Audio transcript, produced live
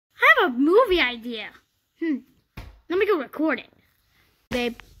movie idea. Let me go record it.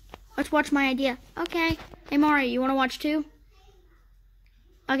 Babe, let's watch my idea. Okay. Hey, Mario, you want to watch too?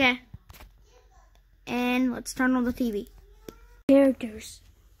 Okay. And let's turn on the TV. Characters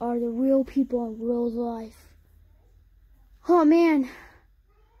are the real people in real life. Oh, man.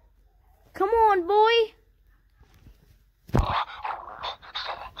 Come on, boy.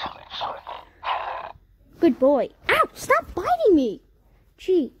 Good boy. Ow! Stop biting me!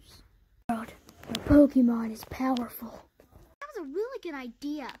 Jeez. My Pokemon is powerful. That was a really good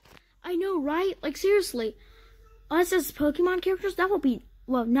idea. I know, right? Like, seriously. Us as Pokemon characters, that would be...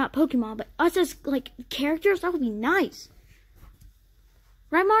 Well, not Pokemon, but us as, like, characters, that would be nice.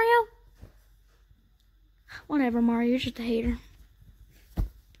 Right, Mario? Whatever, Mario. You're just a hater.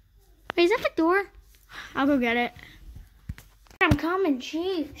 Wait, is that the door? I'll go get it. I'm coming.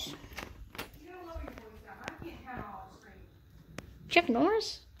 Jeez. Chuck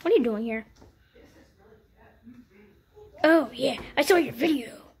Norris? What are you doing here? Oh, yeah. I saw your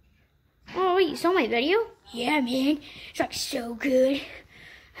video. Oh, wait. You saw my video? Yeah, man. It's like so good.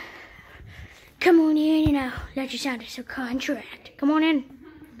 Come on in and I'll let you sign this contract. Come on in.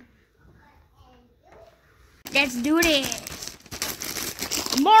 Let's do this.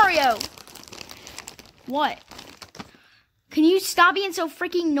 Mario! What? Can you stop being so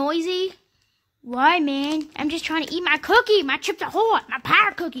freaking noisy? Why, man? I'm just trying to eat my cookie, my Chips Ahoy, my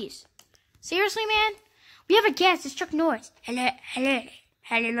power cookies. Seriously, man? We have a guest. It's Chuck Norris. Hello.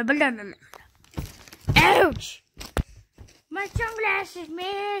 Ouch! My sunglasses,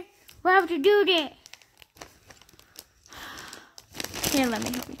 man. Why would you do that? Here, let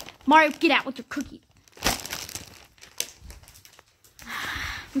me help you. Mario, get out with your cookie.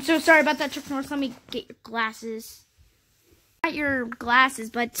 I'm so sorry about that, Chuck Norris. Let me get your glasses. Not your glasses,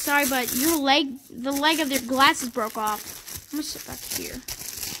 but sorry, but your leg, the leg of your glasses broke off. I'm gonna sit back here.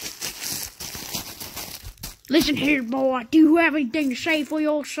 Listen here, boy. Do you have anything to say for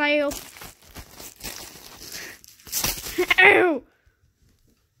yourself? Ow!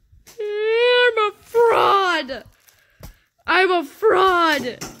 I'm a fraud. I'm a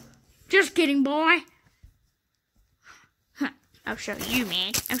fraud. Just kidding, boy. I'll show you,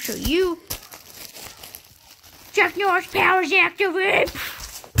 man. I'll show you. Chuck Norris powers activate.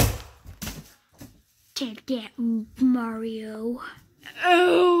 Take that, Mario.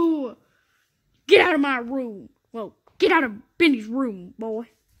 Oh! Get out of my room. Well, get out of Bendy's room, boy.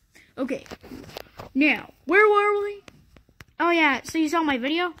 Okay. Now, where were we? Oh, yeah. So you saw my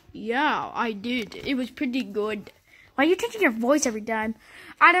video? Yeah, I did. It was pretty good. Why are you changing your voice every time?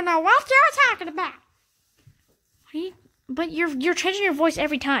 I don't know what you're talking about. But you're changing your voice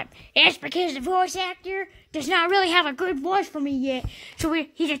every time. It's because the voice actor does not really have a good voice for me yet. So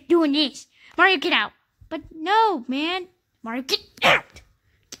he's just doing this. Mario, get out. But no, man. Mario, get out.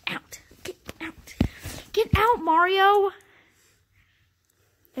 Get out. Get out. Get out, Mario.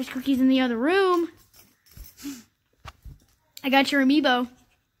 There's cookies in the other room. I got your amiibo.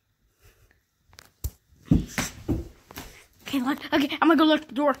 Okay, look. Okay, I'm gonna go look at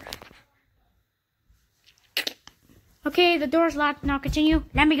the door. Okay, the door's locked. Now continue.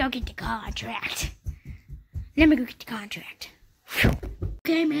 Let me go get the contract.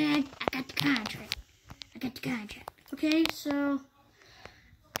 Okay, man. I got the contract. Okay, so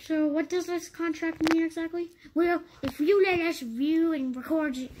what does this contract mean exactly? Well, if you let us view and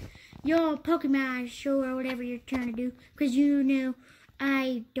record your Pokemon show or whatever you're trying to do, because you know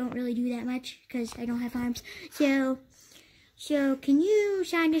I don't really do that much because I don't have arms. So can you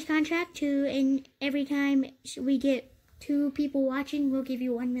sign this contract too? And every time we get 2 people watching, we'll give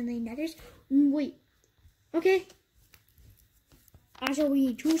you $1 million. Wait. Okay. Also, we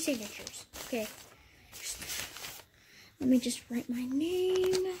need 2 signatures. Okay. Let me just write my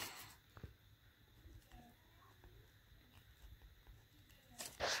name.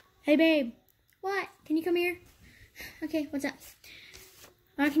 Hey, babe. What? Can you come here? Okay, what's up?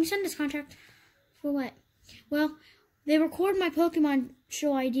 Can you send this contract? For what? Well, they record my Pokemon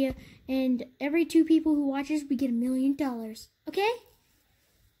show idea, and every 2 people who watches, we get $1 million. Okay?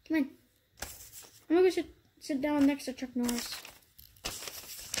 Come on. I'm gonna go sit down next to Chuck Norris.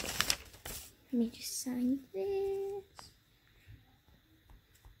 Let me just sign this.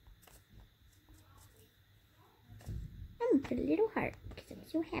 I'm gonna put a little heart because I'm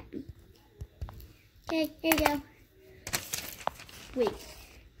so happy. Okay, here you go. Wait.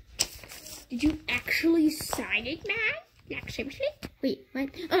 Did you actually sign it, man? Like, seriously? Wait, what?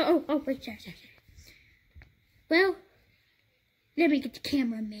 Oh, wait, sorry. Well, let me get the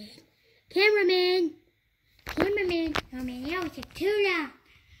cameraman. Cameraman! Oh, man, you always take too long.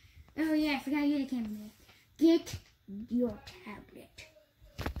 Oh, yeah, I forgot you're the cameraman. Get your tablet.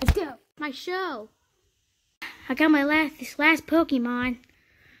 Let's go. my show. I got this last Pokemon.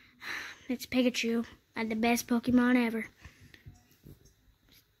 It's Pikachu. The best Pokemon ever.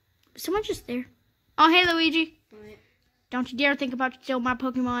 Someone's just there. Oh, hey, Luigi. What? Don't you dare think about stealing my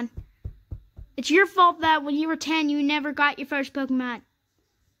Pokemon. It's your fault that when you were 10, you never got your first Pokemon.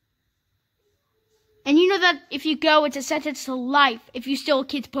 And you know that if you go, it's a sentence to life if you steal a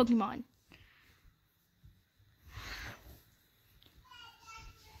kid's Pokemon.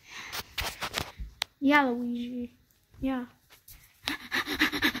 Yeah, Luigi. Yeah.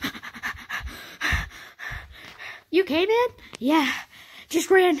 You okay, man? Yeah. Just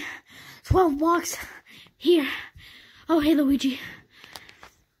ran 12 blocks here. Oh, hey, Luigi.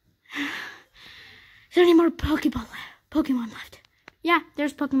 Is there any more Pokemon left? Yeah,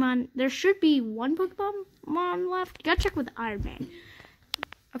 there's Pokemon. There should be one Pokemon left. You gotta check with Iron Man.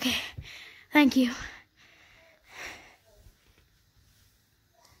 Okay. Thank you.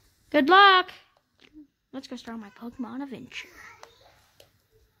 Good luck. Let's go start my Pokemon adventure.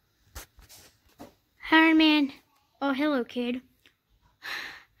 Iron Man. Oh, hello, kid.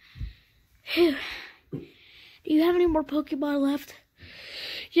 Phew. Do you have any more Pokemon left?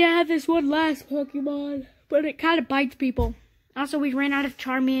 Yeah, I have this one last Pokemon, but it kind of bites people. Also, we ran out of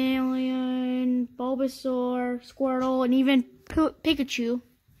Charmeleon, Bulbasaur, Squirtle, and even Pikachu.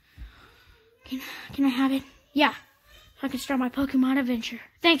 Can I have it? Yeah, so I can start my Pokemon adventure.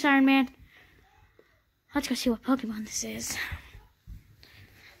 Thanks, Iron Man. Let's go see what Pokemon this is.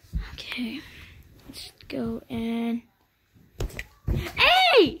 Okay, let's go and...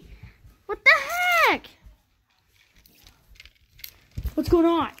 Hey! What the heck? What's going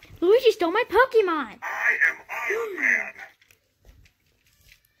on? Luigi stole my Pokemon. I am Iron Man.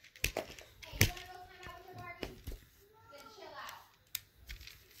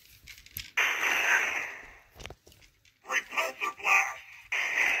 Repulsor blast.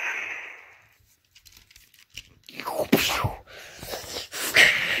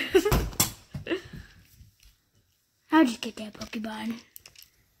 How'd you get that Pokemon?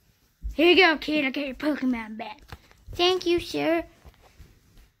 Here you go, kid. I got your Pokemon back. Thank you, sir.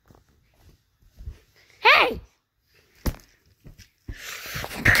 Hey!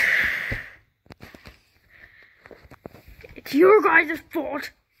 It's your guys'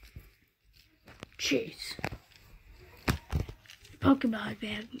 fault. Jeez. Pokemon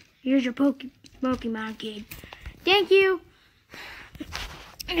bag. Here's your Pokemon, kid. Thank you.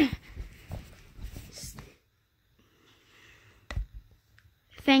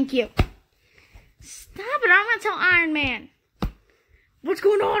 Thank you. Stop it. I'm going to tell Iron Man. What's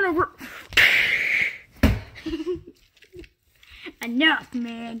going on over... Enough,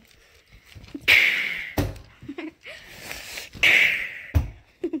 man.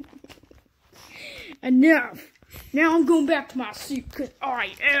 Enough. Now I'm going back to my seat because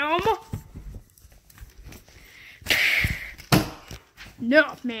I am...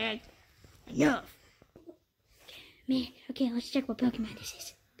 Enough, man. Enough. Man, okay, let's check what Pokemon this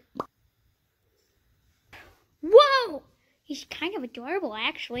is. Whoa! He's kind of adorable,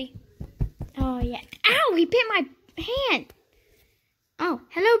 actually. Oh, yeah. Ow, he bit my hand. Oh,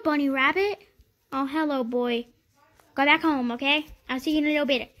 hello, Bunny Rabbit. Oh, hello, boy. Go back home, okay? I'll see you in a little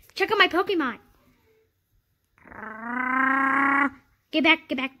bit. Check out my Pokemon. Get back.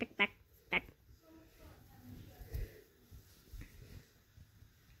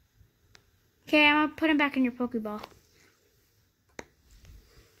 Okay, I'm gonna put him back in your Pokeball.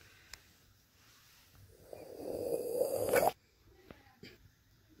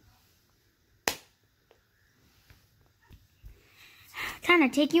 Time to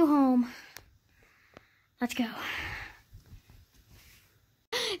take you home. Let's go.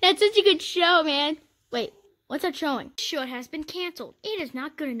 That's such a good show, man. Wait, what's that showing? The show has been canceled. It is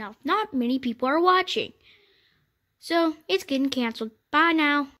not good enough. Not many people are watching. So, it's getting canceled. Bye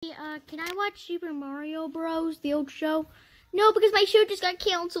now. Hey, can I watch Super Mario Bros, the old show? No, because my show just got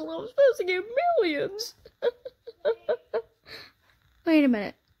canceled. I was supposed to get millions. Wait a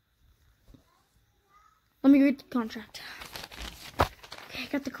minute. Let me read the contract. Okay, I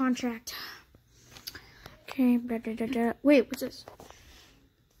got the contract. Okay, wait, what's this?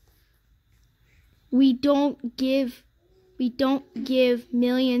 We don't give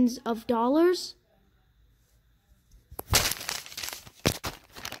millions of dollars.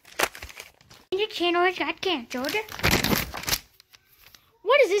 Your channel has got canceled.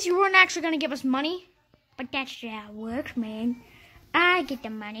 What is this? You weren't actually going to give us money? But that's just how it works, man. I get the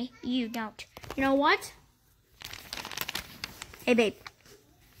money. You don't. You know what? Hey, babe.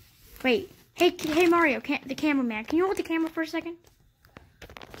 Wait. Hey, Mario, the cameraman. Can you hold the camera for a second?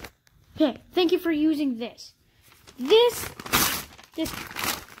 Okay, thank you for using this. This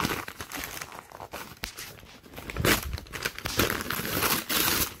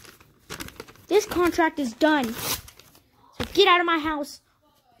This contract is done. So get out of my house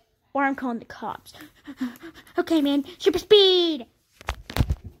or I'm calling the cops. Okay, man. Super speed.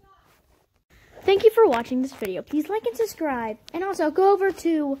 Thank you for watching this video. Please like and subscribe. And also go over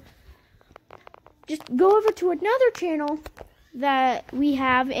to another channel that we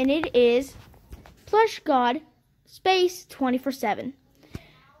have, and it is Plush God Space 24/7.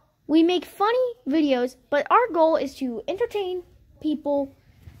 We make funny videos, but our goal is to entertain people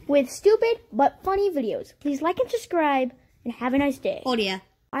with stupid but funny videos. Please like and subscribe and have a nice day. Oh yeah.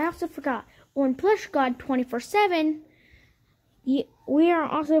 I also forgot, on Plush God 24/7, we are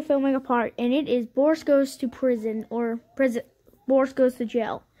also filming a part, and it is Boris Goes to Prison, or Boris Goes to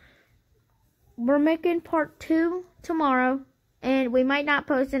Jail. We're making part 2 tomorrow, and we might not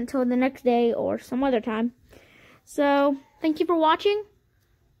post it until the next day or some other time. So, thank you for watching.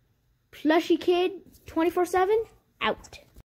 Plushy Kid 24/7, out.